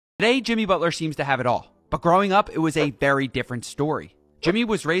Today, Jimmy Butler seems to have it all, but growing up, it was a very different story. Jimmy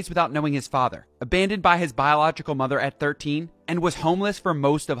was raised without knowing his father, abandoned by his biological mother at 13, and was homeless for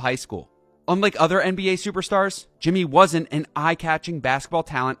most of high school. Unlike other NBA superstars, Jimmy wasn't an eye-catching basketball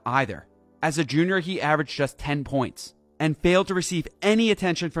talent either. As a junior, he averaged just 10 points, and failed to receive any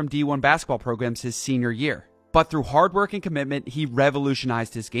attention from D1 basketball programs his senior year. But through hard work and commitment, he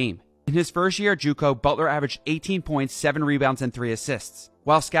revolutionized his game. In his first year at JUCO, Butler averaged 18 points, 7 rebounds, and 3 assists.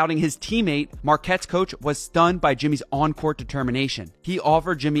 While scouting his teammate, Marquette's coach was stunned by Jimmy's on-court determination. He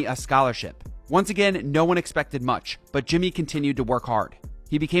offered Jimmy a scholarship. Once again, no one expected much, but Jimmy continued to work hard.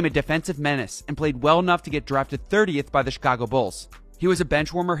 He became a defensive menace and played well enough to get drafted 30th by the Chicago Bulls. He was a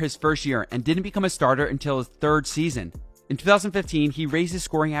bench warmer his first year and didn't become a starter until his third season. In 2015, he raised his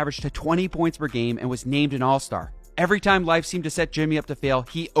scoring average to 20 points per game and was named an All-Star. Every time life seemed to set Jimmy up to fail,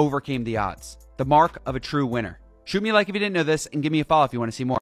 he overcame the odds. The mark of a true winner. Shoot me a like if you didn't know this, and give me a follow if you want to see more.